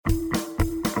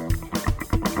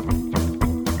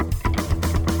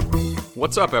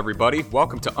What's up, everybody?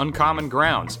 Welcome to Uncommon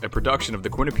Grounds, a production of the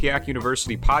Quinnipiac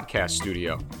University Podcast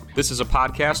Studio. This is a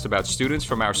podcast about students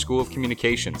from our School of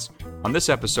Communications. On this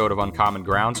episode of Uncommon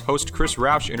Grounds, host Chris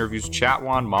Rausch interviews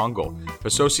Chatwan Mongol,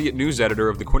 Associate News Editor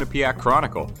of the Quinnipiac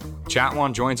Chronicle.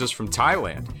 Chatwan joins us from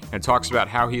Thailand and talks about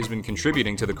how he has been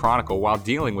contributing to the Chronicle while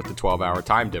dealing with the 12-hour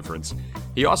time difference.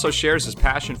 He also shares his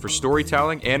passion for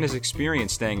storytelling and his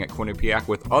experience staying at Quinnipiac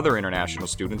with other international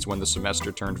students when the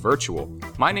semester turned virtual.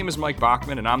 My name is Mike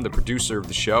Bachman, and I'm the producer of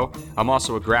the show. I'm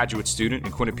also a graduate student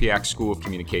in Quinnipiac School of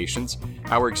Communications.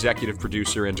 Our executive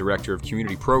producer and director of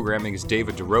community programming is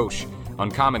David DeRoche.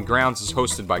 Uncommon Grounds is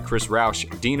hosted by Chris Rausch,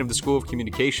 Dean of the School of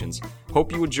Communications.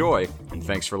 Hope you enjoy, and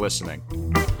thanks for listening.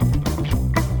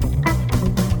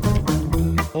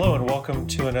 Hello, and welcome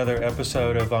to another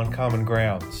episode of Uncommon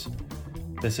Grounds.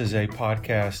 This is a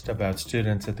podcast about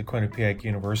students at the Quinnipiac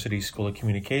University School of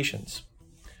Communications.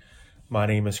 My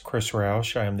name is Chris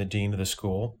Rausch. I am the dean of the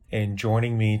school. And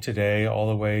joining me today all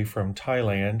the way from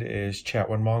Thailand is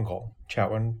Chatwan Mongol.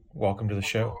 Chatwan, welcome to the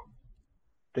show.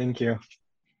 Thank you.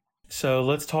 So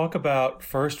let's talk about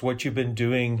first what you've been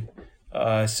doing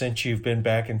since you've been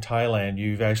back in Thailand.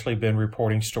 You've actually been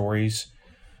reporting stories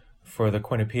for the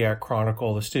Quinnipiac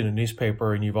Chronicle, the student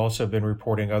newspaper, and you've also been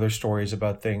reporting other stories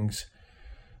about things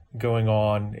going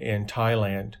on in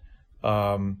Thailand.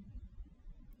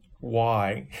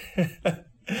 Why?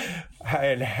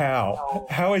 And how?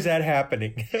 How is that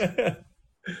happening?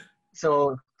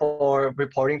 So for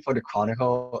reporting for the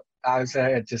Chronicle, I would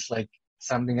say it's just like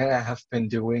something that I have been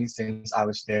doing since I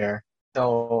was there.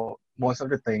 So most of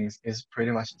the things is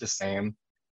pretty much the same.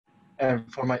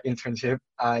 And for my internship,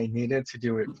 I needed to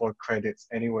do it for credits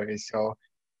anyway. So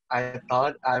I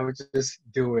thought I would just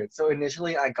do it. So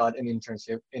initially I got an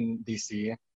internship in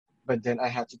DC, but then I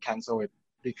had to cancel it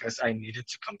because I needed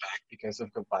to come back because of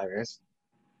the virus.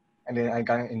 And then I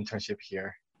got an internship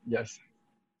here. Yes.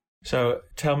 So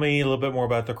tell me a little bit more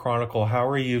about the Chronicle. How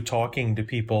are you talking to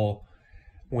people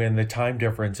when the time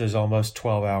difference is almost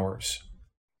 12 hours?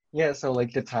 Yeah, so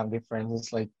like the time difference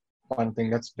is like one thing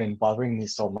that's been bothering me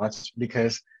so much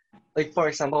because like for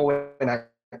example, when I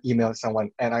email someone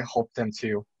and I hope them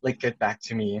to like get back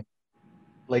to me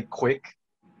like quick,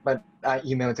 but I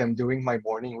email them during my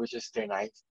morning, which is their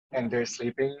night, and they're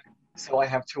sleeping. So I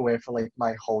have to wait for like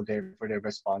my whole day for their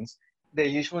response. They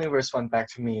usually respond back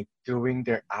to me during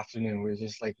their afternoon, which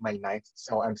is like my night.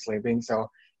 So I'm sleeping. So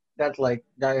that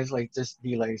is like just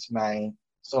delays my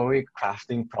story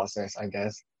crafting process, I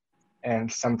guess,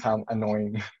 and sometimes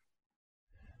annoying.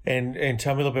 And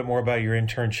tell me a little bit more about your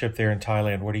internship there in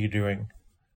Thailand. What are you doing?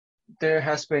 There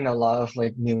has been a lot of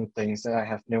like new things that I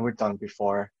have never done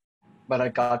before, but I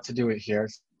got to do it here.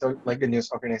 So like the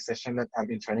news organization that I'm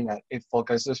interning at, it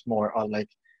focuses more on like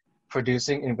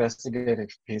producing investigative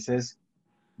pieces,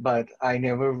 but I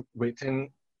never written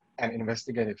an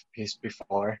investigative piece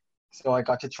before. So I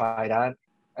got to try that,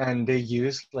 and they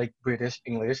use like British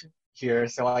English here,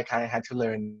 so I kind of had to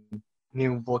learn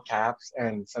new vocabs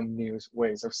and some new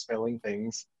ways of spelling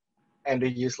things. And they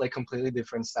use like completely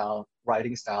different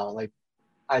writing style. Like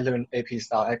I learned AP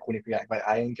style at Quinnipiac, but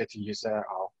I didn't get to use that at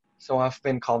all. So I've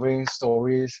been covering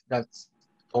stories that's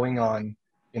going on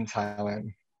in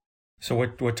Thailand. So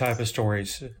what type of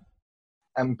stories?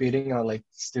 I'm beating on like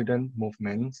student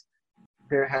movements.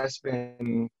 There has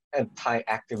been a Thai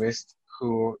activist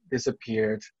who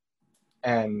disappeared,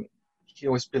 and he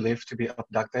was believed to be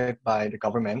abducted by the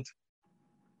government,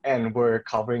 and we're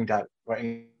covering that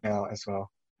right now as well.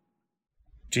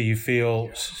 Do you feel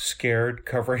scared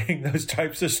covering those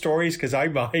types of stories? Because I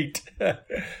might.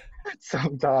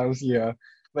 Sometimes, yeah.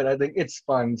 But I think it's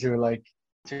fun to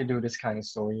do this kind of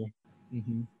story.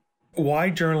 Mm-hmm.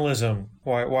 Why journalism?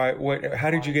 How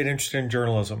did you get interested in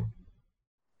journalism?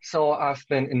 So I've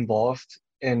been involved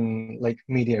in like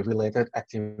media related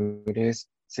activities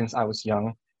since I was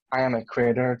young. I am a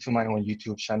creator to my own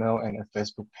YouTube channel and a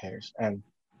Facebook page, and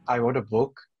I wrote a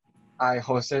book. I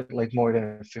hosted like more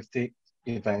than 50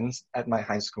 events at my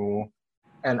high school,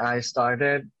 and I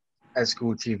started a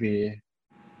school TV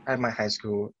at my high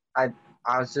school.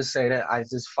 I'll just say that I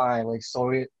just find like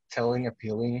storytelling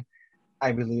appealing.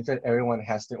 I believe that everyone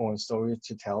has their own story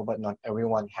to tell, but not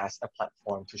everyone has a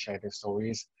platform to share their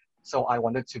stories. So I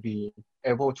wanted to be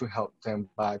able to help them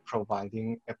by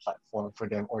providing a platform for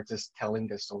them or just telling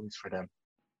their stories for them.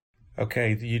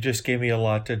 Okay, you just gave me a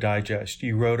lot to digest.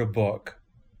 You wrote a book.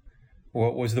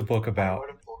 What was the book about?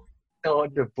 So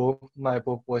my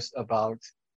book was about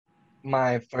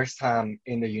my first time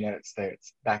in the United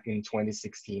States. Back in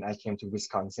 2016, I came to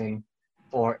Wisconsin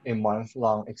for a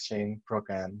month-long exchange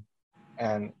program,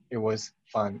 and it was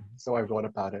fun. So I wrote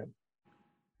about it.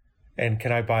 And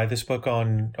can I buy this book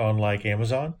on like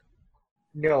Amazon?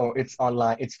 No, it's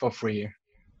online. It's for free.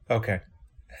 Okay.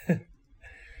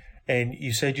 And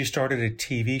you said you started a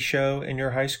TV show in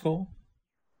your high school?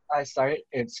 I started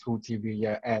in school TV,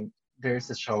 yeah, and there's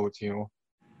a show too.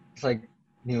 It's like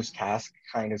newscast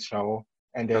kind of show,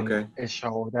 and then Okay. a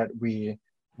show that we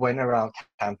went around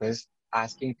campus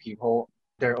asking people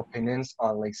their opinions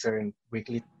on like certain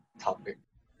weekly topic.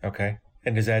 Okay.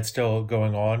 And is that still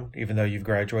going on even though you've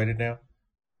graduated now?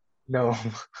 No,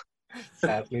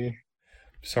 sadly.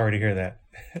 Sorry to hear that.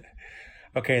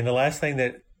 Okay, and the last thing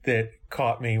that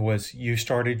caught me was you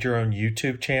started your own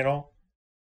YouTube channel.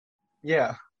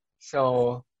 Yeah.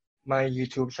 So my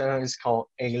YouTube channel is called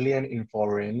Alien in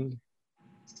Foreign.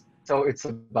 So it's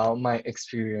about my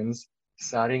experience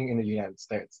studying in the United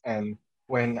States and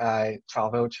when I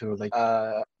travel to like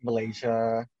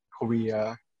Malaysia,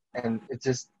 Korea, and it's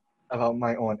just about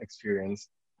my own experience.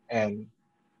 And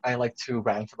I like to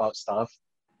rant about stuff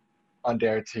on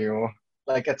there too,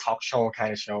 like a talk show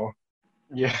kind of show.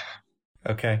 Yeah.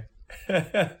 Okay.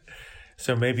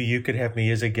 So maybe you could have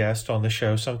me as a guest on the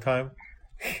show sometime.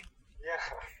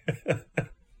 Yeah.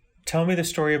 Tell me the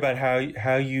story about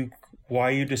why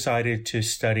you decided to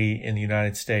study in the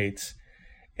United States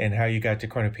and how you got to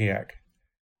Quinnipiac.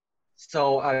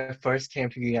 So I first came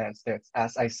to the United States,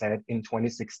 as I said, in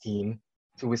 2016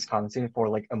 to Wisconsin for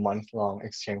like a month-long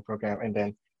exchange program. And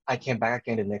then I came back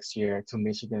again the next year to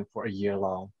Michigan for a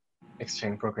year-long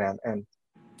exchange program. And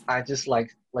I just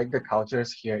like the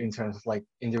cultures here in terms of like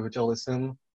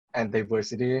individualism and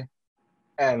diversity.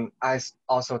 And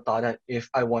also thought that if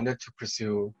I wanted to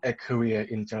pursue a career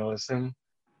in journalism,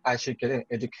 I should get an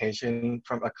education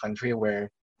from a country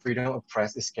where freedom of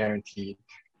press is guaranteed.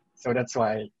 So that's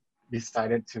why I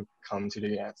decided to come to the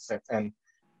United States. And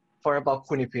for about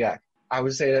Quinnipiac, I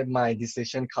would say that my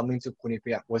decision coming to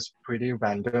Quinnipiac was pretty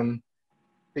random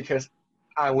because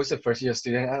I was a first year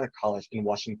student at a college in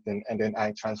Washington, and then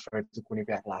I transferred to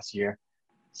Quinnipiac last year.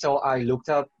 So I looked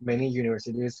up many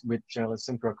universities with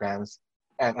journalism programs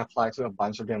and applied to a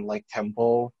bunch of them like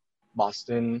Temple,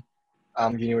 Boston,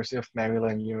 University of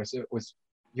Maryland,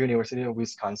 University of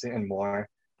Wisconsin, and more.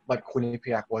 But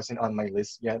Quinnipiac wasn't on my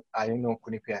list yet. I didn't know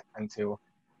Quinnipiac until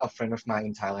a friend of mine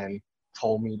in Thailand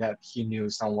told me that he knew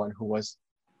someone who was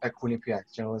a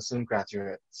Quinnipiac journalism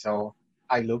graduate. So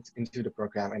I looked into the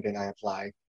program and then I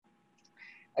applied.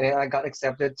 And then I got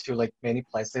accepted to like many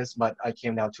places, but I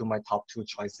came down to my top two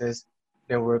choices.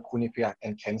 There were Quinnipiac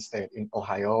and Kent State in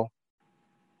Ohio.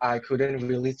 I couldn't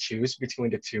really choose between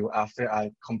the two after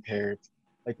I compared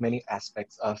like many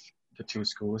aspects of the two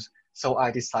schools. So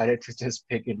I decided to just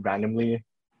pick it randomly.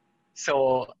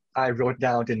 So I wrote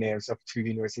down the names of two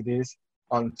universities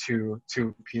on two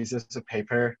pieces of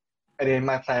paper. And then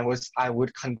my plan was I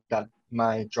would conduct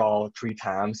my draw 3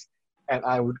 times and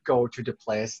I would go to the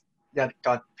place that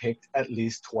got picked at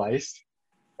least twice.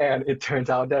 And it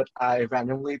turns out that I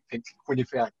randomly picked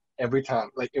Quinnipiac every time.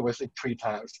 Like it was like 3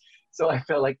 times. So I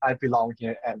felt like I belong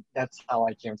here, and that's how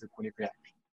I came to Quinnipiac.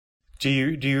 Do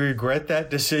you regret that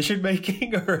decision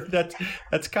making, or that's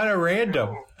kind of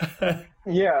random?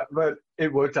 Yeah, but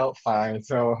it worked out fine.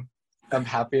 So I'm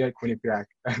happy at Quinnipiac,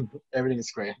 and everything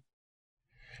is great.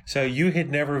 So you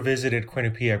had never visited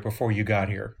Quinnipiac before you got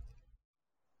here.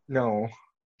 No,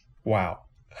 Wow.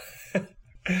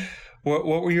 What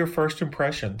were your first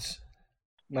impressions?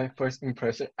 my first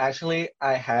impression. Actually,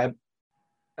 I had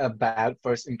a bad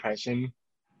first impression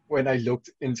when I looked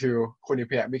into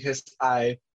Quinnipiac because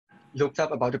I looked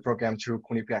up about the program through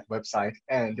Quinnipiac website,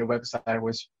 and the website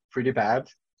was pretty bad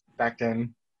back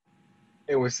then.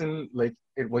 It wasn't like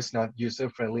it was not user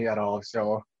friendly at all.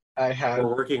 So I had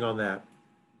We're working on that.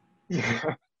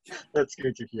 yeah, that's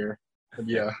good to hear. But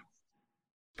yeah,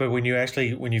 But when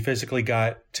you physically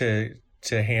got to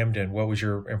Hamden, what was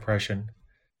your impression?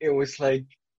 it was like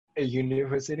a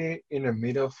university in the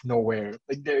middle of nowhere.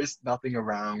 Like there is nothing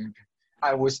around.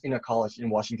 I was in a college in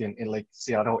Washington in like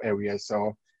Seattle area,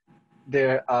 so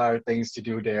there are things to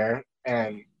do there,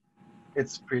 and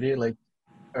it's pretty like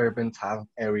urban town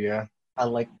area. I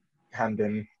like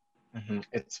Hamden.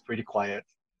 It's pretty quiet.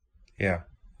 Yeah,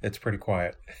 it's pretty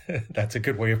quiet. That's a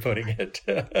good way of putting it.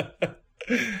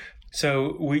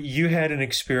 So you had an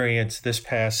experience this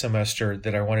past semester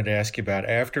that I wanted to ask you about.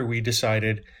 After we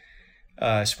decided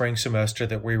spring semester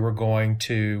that we were going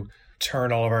to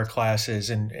turn all of our classes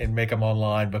and make them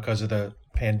online because of the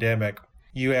pandemic,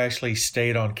 you actually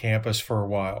stayed on campus for a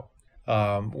while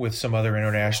with some other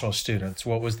international students.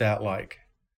 What was that like?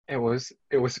 It was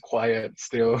quiet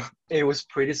still. It was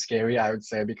pretty scary, I would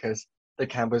say, because the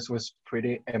campus was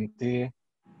pretty empty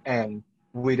and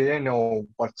we didn't know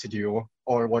what to do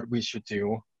or what we should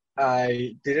do.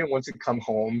 I didn't want to come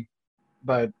home,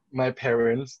 but my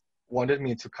parents wanted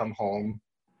me to come home.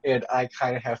 And I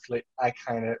kind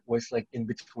of was like in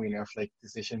between of like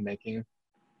decision making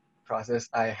process.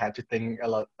 I had to think a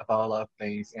lot about a lot of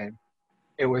things, and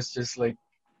it was just like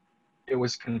it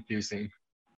was confusing.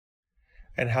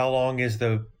 And how long is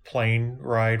the plane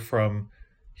ride from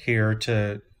here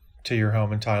to your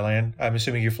home in Thailand? I'm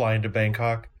assuming you fly into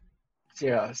Bangkok.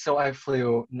 Yeah, so I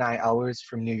flew 9 hours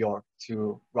from New York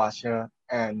to Russia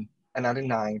and another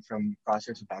nine from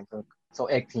Russia to Bangkok. So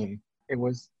 18. It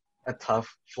was a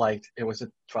tough flight. It was a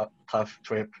tough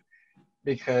trip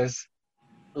because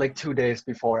like 2 days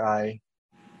before I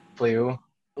flew,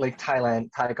 like Thai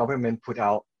government put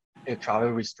out a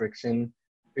travel restriction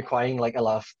requiring like a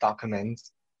lot of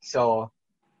documents. So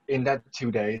in that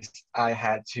 2 days, I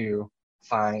had to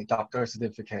find doctor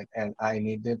certificate and I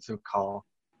needed to call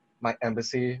my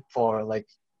embassy for like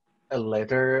a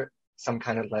letter, some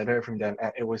kind of letter from them,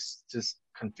 and it was just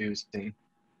confusing.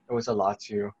 It was a lot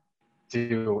to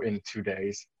do in 2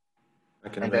 days. I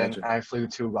can And then imagine. I flew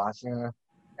to Russia,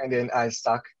 and then I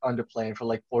stuck on the plane for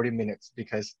like 40 minutes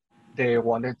because they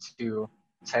wanted to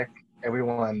check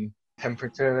everyone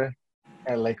temperature,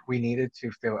 and like we needed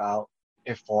to fill out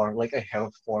a form, like a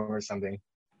health form or something.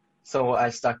 So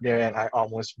I stuck there and I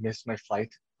almost missed my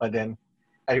flight, but then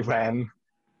I ran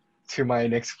to my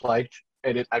next flight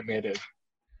and I made it.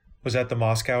 Was that the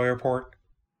Moscow airport?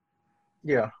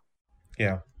 Yeah.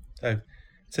 Yeah. Uh,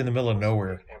 it's in the middle of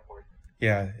nowhere. Airport.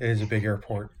 Yeah, it is a big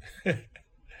airport.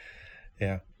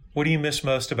 Yeah. What do you miss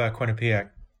most about Quinnipiac?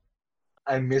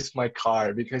 I missed my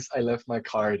car because I left my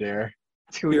car there.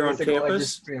 Two Here days on ago,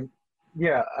 campus?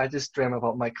 I just dreamed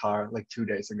about my car like 2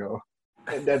 days ago.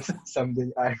 And that's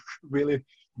something I really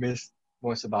miss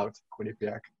most about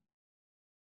Quinnipiac.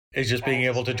 Is just being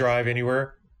able to drive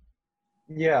anywhere?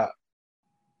 Yeah,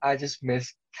 I just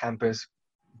miss campus,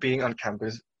 being on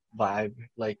campus vibe.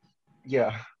 Like,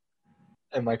 yeah,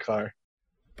 in my car.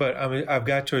 But I mean, I've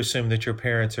got to assume that your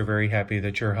parents are very happy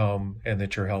that you're home and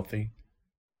that you're healthy.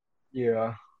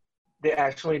 Yeah. They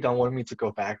actually don't want me to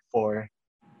go back for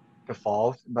the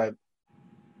fall, but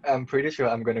I'm pretty sure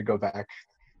I'm gonna go back.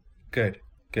 Good,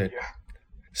 good. Yeah.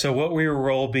 So what will your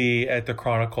role be at the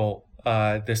Chronicle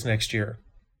this next year?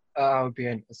 I'll be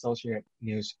an associate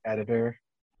news editor.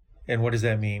 And what does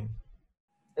that mean?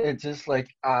 It's just like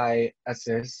I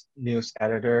assist news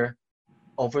editor,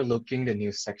 overlooking the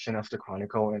news section of the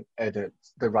Chronicle and edit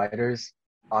the writers'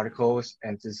 articles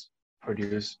and just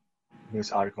produce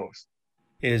news articles.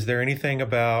 Is there anything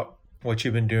about what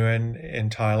you've been doing in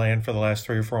Thailand for the last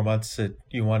 3 or 4 months that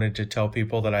you wanted to tell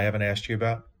people that I haven't asked you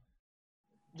about?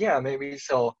 Yeah, maybe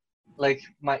so. Like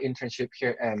my internship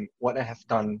here and what I have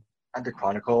done at the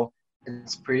Chronicle,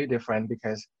 it's pretty different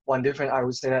because one different I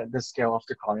would say that the scale of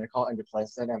the Chronicle and the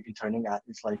place that I'm interning at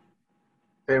is like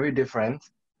very different.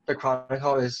 The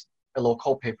Chronicle is a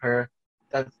local paper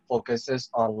that focuses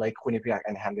on Lake Quinnipiac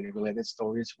and Hamden related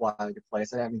stories, while the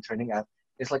place that I'm interning at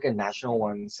is like a national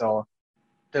one. So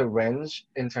the range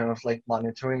in terms of like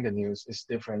monitoring the news is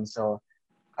different. So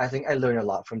I think I learned a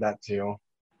lot from that too.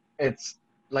 It's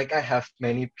like I have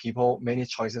many people, many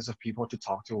choices of people to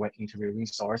talk to when interviewing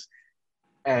source,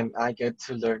 and I get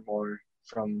to learn more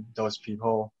from those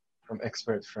people, from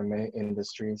experts from many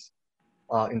industries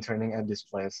while interning at this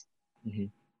place. Hmm.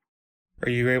 Are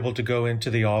you able to go into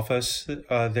the office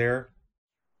there?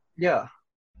 Yeah,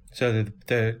 So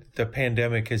the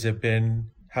pandemic, has it been,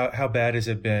 how bad has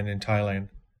it been in Thailand?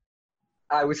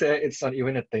 I would say it's not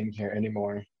even a thing here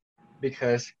anymore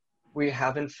because we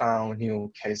haven't found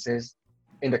new cases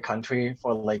in the country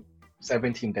for like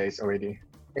 17 days already.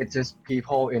 It's just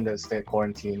people in the state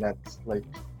quarantine that's like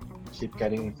keep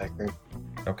getting infected.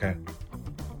 Okay.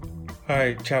 All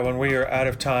right, Chatwin, we are out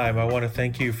of time. I want to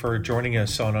thank you for joining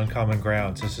us on Uncommon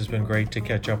Grounds. This has been great to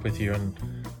catch up with you and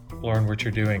learn what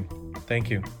you're doing. Thank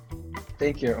you.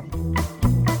 Thank you.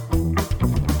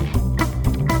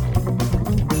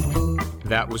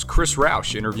 That was Chris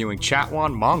Rausch interviewing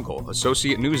Chatwan Mongol,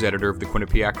 Associate News Editor of the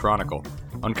Quinnipiac Chronicle.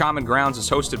 Uncommon Grounds is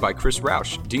hosted by Chris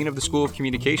Rausch, Dean of the School of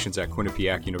Communications at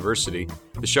Quinnipiac University.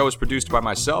 The show is produced by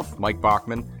myself, Mike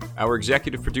Bachman. Our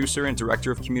executive producer and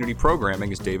director of community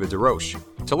programming is David DeRoche.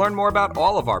 To learn more about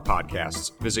all of our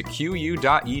podcasts, visit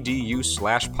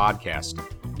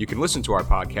qu.edu/podcast. You can listen to our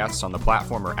podcasts on the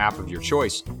platform or app of your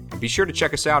choice, and be sure to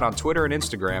check us out on Twitter and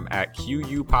Instagram at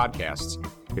QU Podcasts.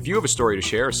 If you have a story to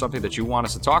share or something that you want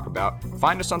us to talk about,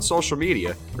 find us on social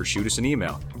media or shoot us an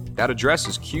email. That address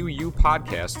is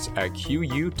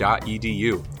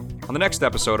qupodcasts@qu.edu. On the next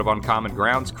episode of Uncommon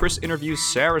Grounds, Chris interviews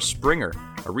Sarah Springer,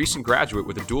 a recent graduate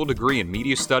with a dual degree in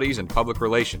media studies and public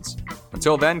relations.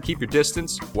 Until then, keep your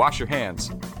distance, wash your hands,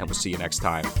 and we'll see you next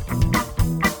time.